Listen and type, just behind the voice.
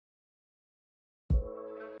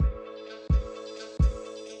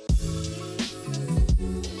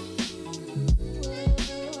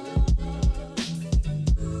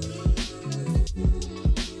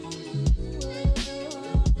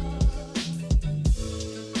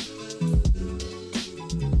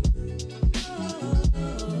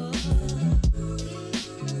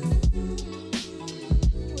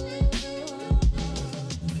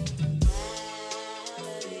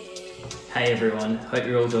Hey everyone, hope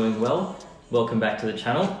you're all doing well. Welcome back to the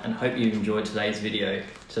channel and hope you enjoyed today's video.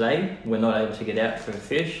 Today, we're not able to get out for a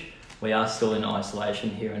fish. We are still in isolation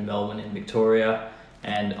here in Melbourne in Victoria,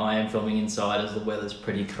 and I am filming inside as the weather's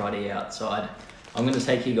pretty cruddy outside. I'm going to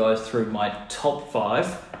take you guys through my top 5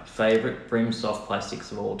 favourite Bream soft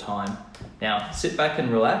plastics of all time. Now, sit back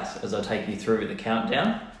and relax as I take you through the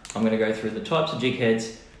countdown. I'm going to go through the types of jig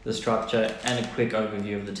heads, the structure, and a quick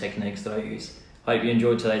overview of the techniques that I use. Hope you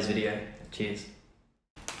enjoyed today's video. Cheers.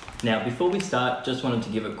 Now, before we start, just wanted to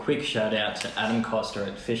give a quick shout out to Adam Costa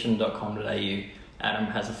at fishing.com.au. Adam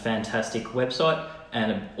has a fantastic website and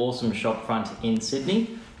an awesome shop front in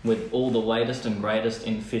Sydney with all the latest and greatest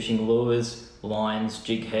in fishing lures, lines,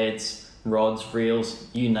 jig heads, rods, reels,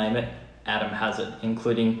 you name it, Adam has it,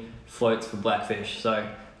 including floats for blackfish. So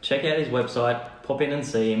check out his website, pop in and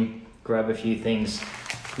see him, grab a few things.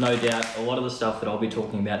 No doubt a lot of the stuff that I'll be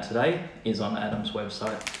talking about today is on Adam's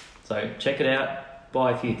website. So check it out,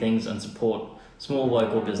 buy a few things and support small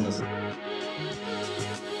local businesses.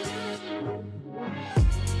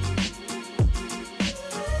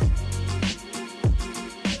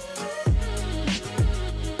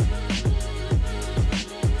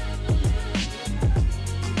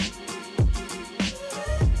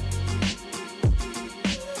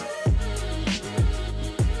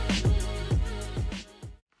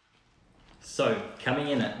 So coming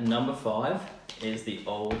in at number 5 is the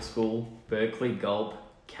old school Berkeley Gulp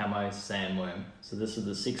Camo Sandworm. So this is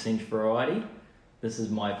the 6-inch variety. This is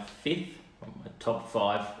my 5th of my top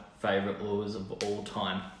 5 favourite lures of all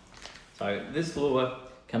time. So this lure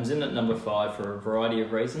comes in at number 5 for a variety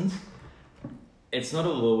of reasons. It's not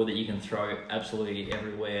a lure that you can throw absolutely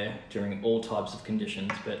everywhere during all types of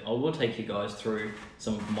conditions, but I will take you guys through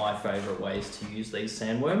some of my favourite ways to use these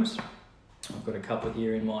sandworms. I've got a couple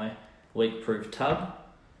here in my leak-proof tub.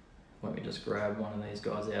 Let me just grab one of these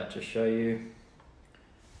guys out to show you.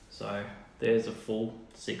 So there's a full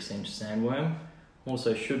 6-inch sandworm.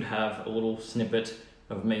 Also should have a little snippet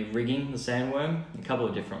of me rigging the sandworm a couple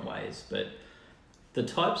of different ways, but the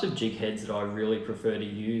types of jig heads that I really prefer to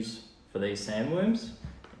use for these sandworms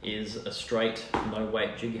is a straight low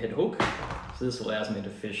weight jig head hook. So this allows me to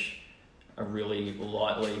fish a really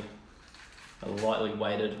lightly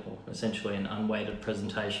weighted, or essentially an unweighted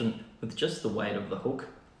presentation with just the weight of the hook,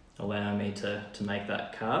 allowing me to make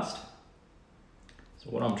that cast.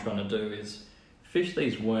 So what I'm trying to do is fish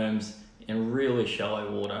these worms in really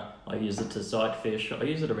shallow water. I use it to sight fish. I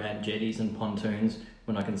use it around jetties and pontoons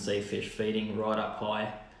when I can see fish feeding right up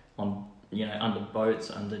high on, under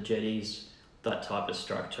boats, under jetties, that type of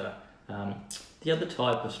structure. The other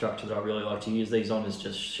type of structure that I really like to use these on is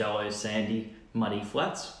just shallow, sandy, muddy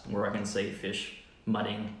flats where I can see fish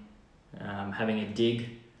mudding, having a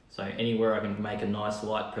dig. So anywhere I can make a nice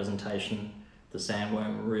light presentation, the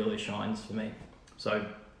sandworm really shines for me. So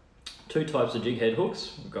 2 types of jig head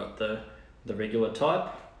hooks. We've got the regular type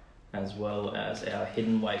as well as our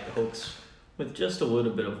hidden weight hooks with just a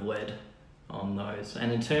little bit of lead on those.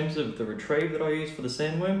 And in terms of the retrieve that I use for the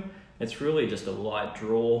sandworm, it's really just a light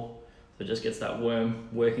draw. So it just gets that worm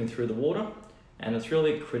working through the water. And it's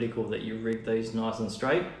really critical that you rig these nice and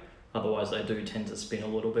straight, otherwise they do tend to spin a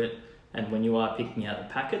little bit. And when you are picking out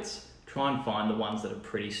the packets, try and find the ones that are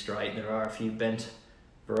pretty straight. There are a few bent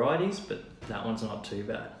varieties, but that one's not too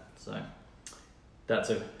bad. So that's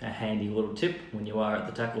a handy little tip when you are at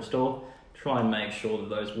the tackle store. Try and make sure that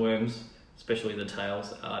those worms, especially the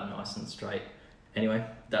tails, are nice and straight. Anyway,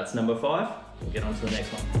 that's number 5. We'll get on to the next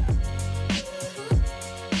one.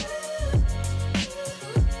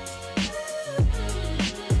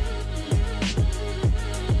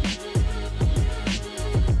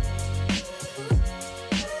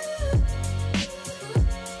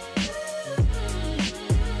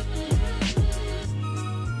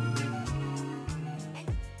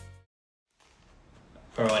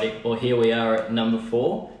 Alrighty, well here we are at number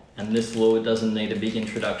 4, and this lure doesn't need a big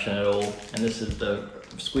introduction at all, and this is the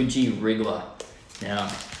Squidgy Wriggler.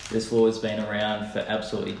 Now, this lure has been around for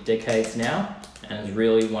absolutely decades now, and is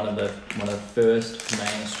really one of the first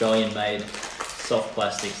main Australian-made soft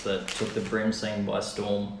plastics that took the Bream scene by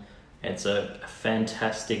storm. It's a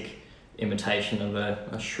fantastic imitation of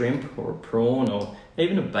a shrimp or a prawn or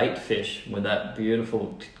even a bait fish with that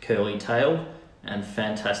beautiful curly tail and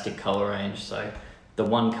fantastic colour range. So the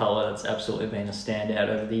one colour that's absolutely been a standout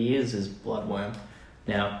over the years is bloodworm.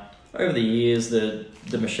 Now, over the years, the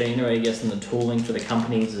machinery, I guess, and the tooling for the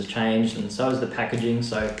companies has changed, and so has the packaging.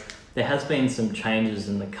 So there has been some changes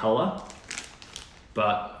in the colour,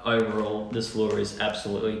 but overall, this lure is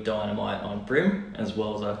absolutely dynamite on Bream, as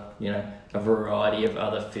well as a variety of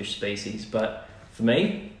other fish species. But for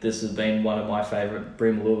me, this has been one of my favourite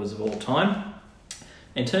bream lures of all time.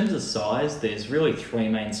 In terms of size, there's really three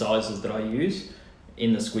main sizes that I use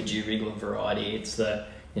in the squidgy wriggler variety. It's the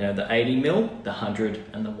 80mm, the 100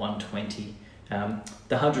 and the 120.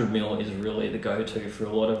 The 100mm is really the go-to for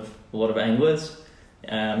a lot of anglers.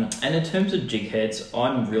 And in terms of jig heads,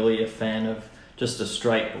 I'm really a fan of just a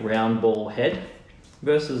straight round ball head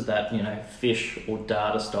versus that fish or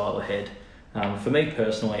darter style head. For me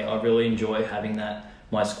personally, I really enjoy having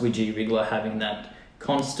my squidgy wriggler having that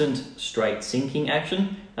constant straight sinking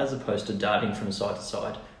action as opposed to darting from side to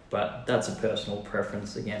side, but that's a personal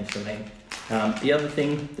preference again for me. The other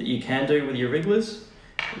thing that you can do with your wrigglers,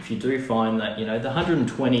 if you do find that the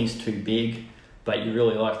 120 is too big but you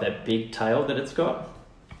really like that big tail that it's got,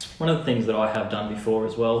 one of the things that I have done before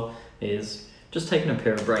as well is just taking a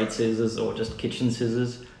pair of braid scissors or just kitchen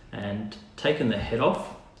scissors and taking the head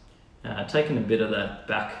off, taking a bit of that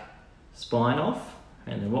back spine off,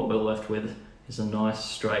 and then what we're left with is a nice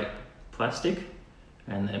straight plastic,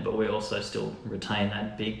 but we also still retain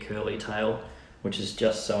that big curly tail, which is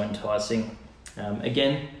just so enticing.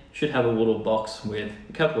 Again, should have a little box with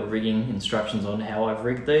a couple of rigging instructions on how I've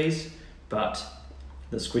rigged these, but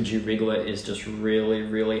the squidgy wriggler is just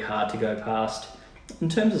really hard to go past. In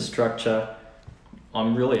terms of structure,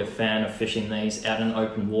 I'm really a fan of fishing these out in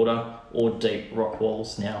open water or deep rock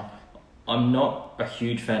walls. Now, I'm not a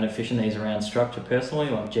huge fan of fishing these around structure personally,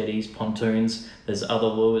 like jetties, pontoons. There's other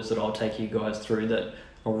lures that I'll take you guys through that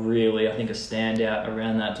are really, I think, a standout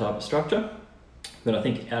around that type of structure. But I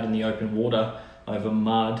think out in the open water, over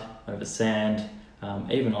mud, over sand,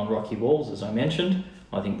 even on rocky walls, as I mentioned,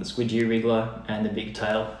 I think the squidgy wriggler and the big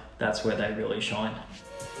tail, that's where they really shine.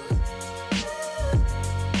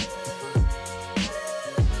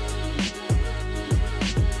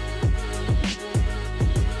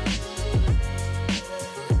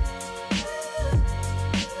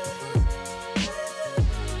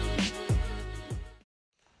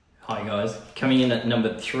 Hi guys, coming in at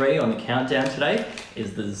number 3 on the countdown today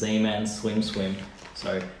is the Z-Man Slim Swim.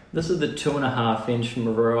 So this is the 2.5 inch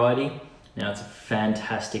variety. Now it's a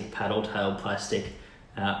fantastic paddle tail plastic.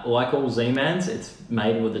 Like all Z-Mans, it's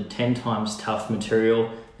made with a 10 times tough material,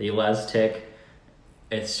 the Elastec.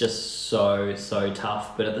 It's just so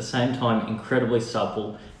tough, but at the same time incredibly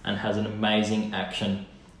supple and has an amazing action.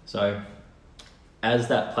 So as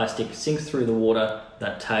that plastic sinks through the water,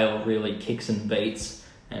 that tail really kicks and beats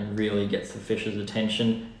and really gets the fish's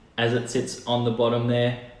attention. As it sits on the bottom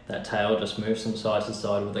there, that tail just moves from side to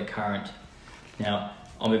side with the current. Now,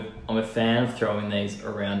 I'm a fan of throwing these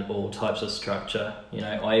around all types of structure.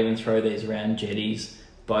 I even throw these around jetties,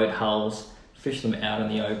 boat hulls, fish them out in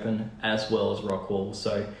the open, as well as rock walls.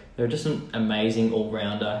 So they're just an amazing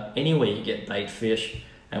all-rounder anywhere you get bait fish,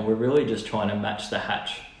 and we're really just trying to match the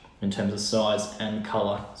hatch in terms of size and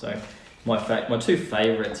colour. So my two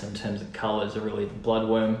favourites in terms of colours are really the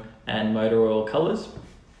bloodworm and motor oil colours.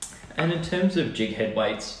 And in terms of jig head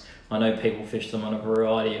weights, I know people fish them on a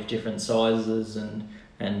variety of different sizes and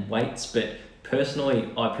weights, but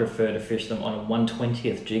personally I prefer to fish them on a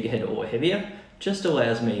 1/20th jig head or heavier. Just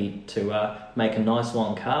allows me to make a nice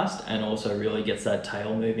long cast and also really gets that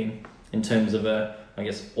tail moving. In terms of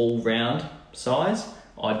all-round size,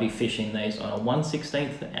 I'd be fishing these on a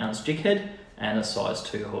 1/16 ounce jig head and a size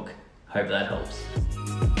 2 hook. Hope that helps.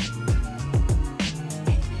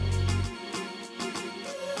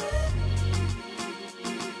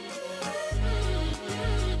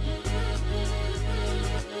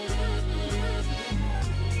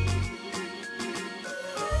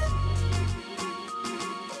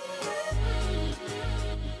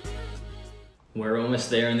 We're almost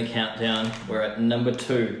there in the countdown. We're at number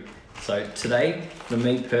 2. So today, for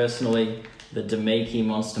me personally, the Damiki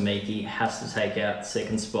Monster Miki has to take out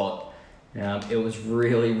second spot. It was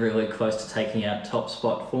really close to taking out top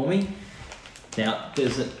spot for me. Now,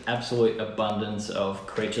 there's an absolute abundance of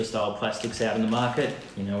creature style plastics out in the market.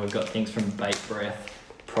 We've got things from Bait Breath,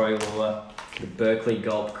 Pro Lure, the Berkeley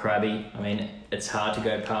Gulp Crabby. I mean, it's hard to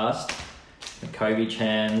go past. The Kobe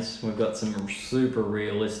Chans, we've got some super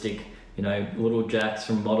realistic, little jacks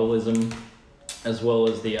from Modelism, as well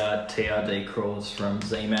as the TRD crawls from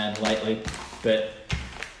Z-Man lately. But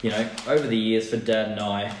over the years for Dad and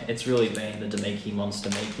I, it's really been the Damiki Monster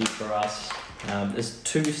Miki for us. There's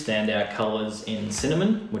 2 standout colours in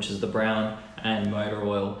cinnamon, which is the brown, and motor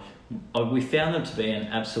oil. We found them to be an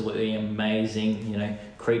absolutely amazing,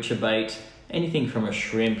 creature bait, anything from a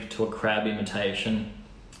shrimp to a crab imitation.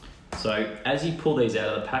 So as you pull these out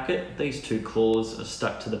of the packet, these 2 claws are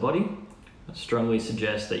stuck to the body. I strongly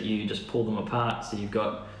suggest that you just pull them apart so you've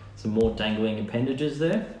got some more dangling appendages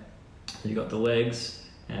there. You've got the legs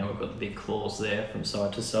and we've got the big claws there from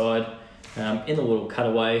side to side. In the little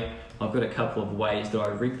cutaway, I've got a couple of ways that I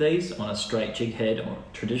rig these on a straight jig head or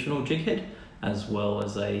traditional jig head, as well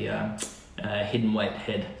as a hidden weight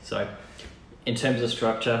head. So in terms of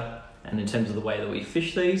structure and in terms of the way that we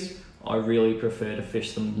fish these, I really prefer to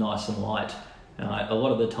fish them nice and light. A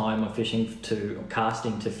lot of the time I'm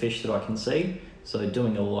casting to fish that I can see, so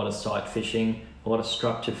doing a lot of sight fishing, a lot of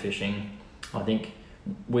structure fishing. I think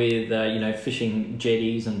with fishing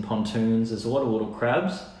jetties and pontoons, there's a lot of little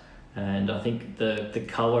crabs, and I think the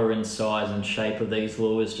colour and size and shape of these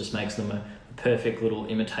lures just makes them a perfect little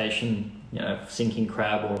imitation, sinking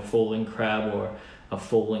crab or a falling crab or a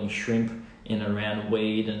falling shrimp in and around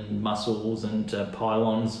weed and mussels and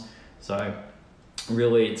pylons. So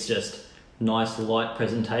really it's just nice light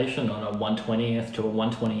presentation on a 1/20th to a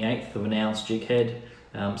 1/28th of an ounce jig head,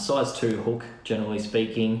 size 2 hook generally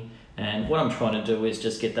speaking. And what I'm trying to do is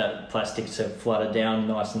just get that plastic to flutter down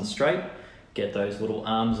nice and straight, get those little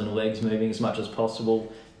arms and legs moving as much as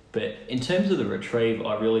possible. But in terms of the retrieve,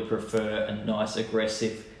 I really prefer a nice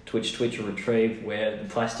aggressive twitch retrieve where the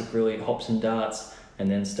plastic really hops and darts and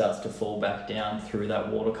then starts to fall back down through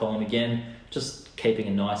that water column again, just keeping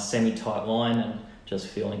a nice semi-tight line and just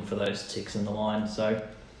feeling for those ticks in the line. So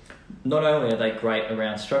not only are they great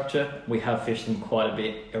around structure, we have fished them quite a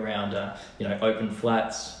bit around open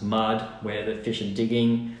flats, mud where the fish are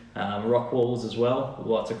digging, rock walls as well,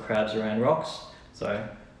 lots of crabs around rocks. So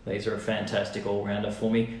these are a fantastic all-rounder for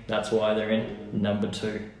me. That's why they're in number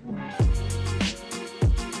 2.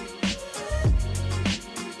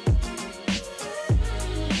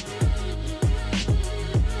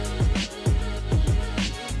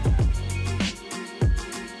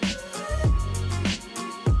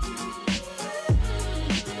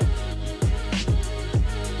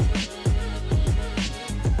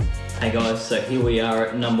 Hey guys, so here we are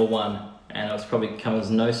at number 1, and it's probably come as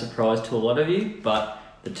no surprise to a lot of you, but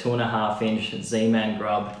the 2.5 inch Z-Man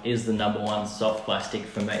grub is the number 1 soft plastic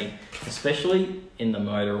for me, especially in the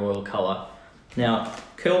motor oil colour. Now,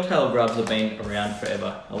 curl-tail grubs have been around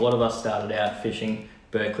forever. A lot of us started out fishing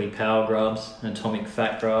Berkeley power grubs, atomic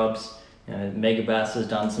fat grubs, Megabass has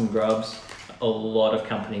done some grubs. A lot of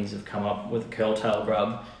companies have come up with a curl-tail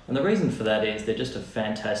grub, and the reason for that is they're just a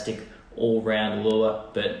fantastic all-round lure,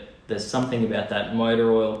 but there's something about that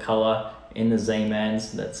motor oil colour in the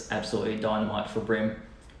Z-Mans that's absolutely dynamite for Bream.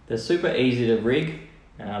 They're super easy to rig.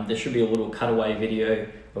 There should be a little cutaway video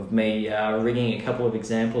of me rigging a couple of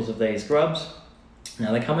examples of these grubs.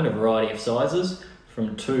 Now they come in a variety of sizes,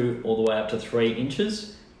 from 2 all the way up to 3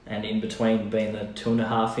 inches, and in between being the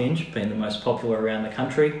 2.5 inch, being the most popular around the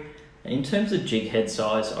country. In terms of jig head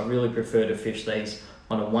size, I really prefer to fish these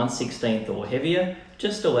on a 1/16th or heavier,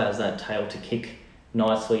 just allows that tail to kick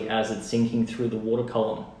nicely as it's sinking through the water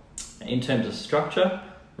column. In terms of structure,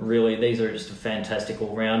 really these are just a fantastic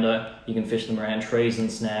all-rounder. You can fish them around trees and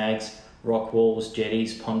snags, rock walls,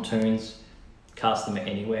 jetties, pontoons, cast them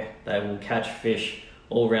anywhere. They will catch fish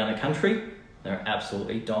all around the country. They're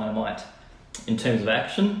absolutely dynamite. In terms of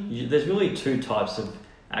action, there's really 2 types of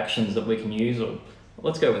actions that we can use, or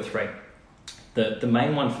let's go with 3. The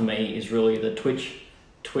main one for me is really the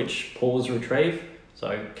twitch pause retrieve.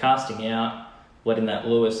 So casting out, letting that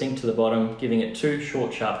lure sink to the bottom, giving it 2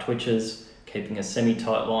 short sharp twitches, keeping a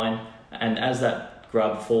semi-tight line, and as that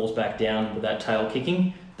grub falls back down with that tail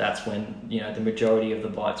kicking, that's when the majority of the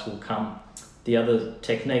bites will come. The other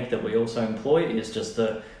technique that we also employ is just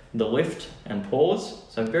the lift and pause.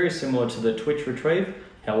 So very similar to the twitch retrieve,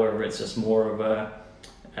 however it's just more of a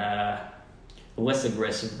less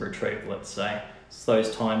aggressive retrieve, let's say. It's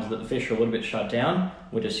those times that the fish are a little bit shut down,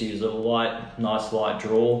 we just use a nice light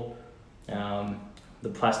draw. The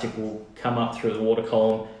plastic will come up through the water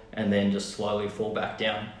column and then just slowly fall back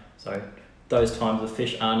down. So those times the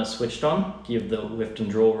fish aren't as switched on, give the lift and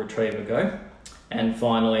draw retrieve a go. And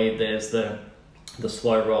finally there's the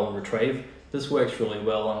slow roll retrieve. This works really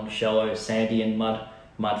well on shallow sandy and mud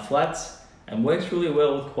flats, and works really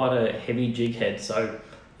well with quite a heavy jig head. So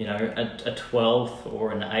a 12th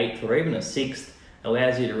or an 8th or even a 6th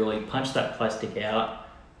allows you to really punch that plastic out,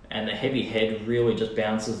 and the heavy head really just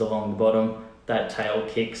bounces along the bottom, that tail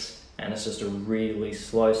kicks, and it's just a really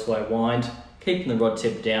slow wind, keeping the rod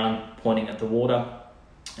tip down, pointing at the water,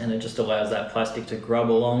 and it just allows that plastic to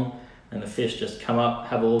grub along, and the fish just come up,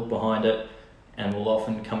 have a look behind it, and will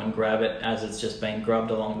often come and grab it as it's just been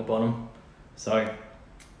grubbed along the bottom. So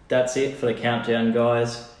that's it for the countdown,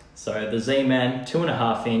 guys. So the Z-Man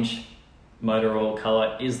 2.5 inch motor oil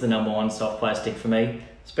colour is the number 1 soft plastic for me,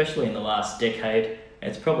 especially in the last decade.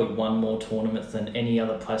 It's probably won more tournaments than any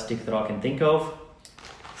other plastic that I can think of.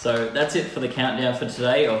 So that's it for the countdown for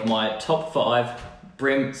today of my top 5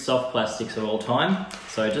 Bream soft plastics of all time.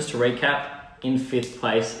 So just to recap, in 5th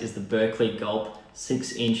place is the Berkeley Gulp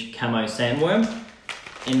 6-inch camo sandworm.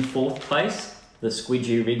 In 4th place, the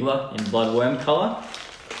Squidgy Wriggler in bloodworm colour.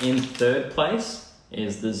 In 3rd place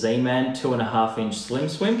is the Z-Man 2.5-inch Slim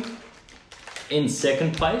Swim. In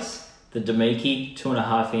 2nd place, the Damiki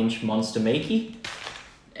 2.5-inch Monster Miki.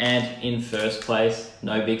 And in 1st place,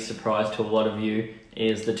 no big surprise to a lot of you,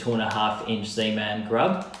 is the 2.5-inch Z-Man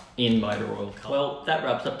Grub in motor oil colour. Well, that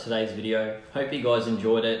wraps up today's video. Hope you guys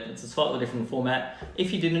enjoyed it. It's a slightly different format.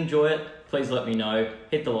 If you did enjoy it, please let me know.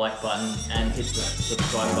 Hit the like button and hit the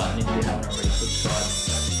subscribe button if you haven't already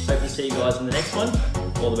subscribed. Hope to see you guys in the next one.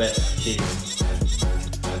 All the best. Cheers.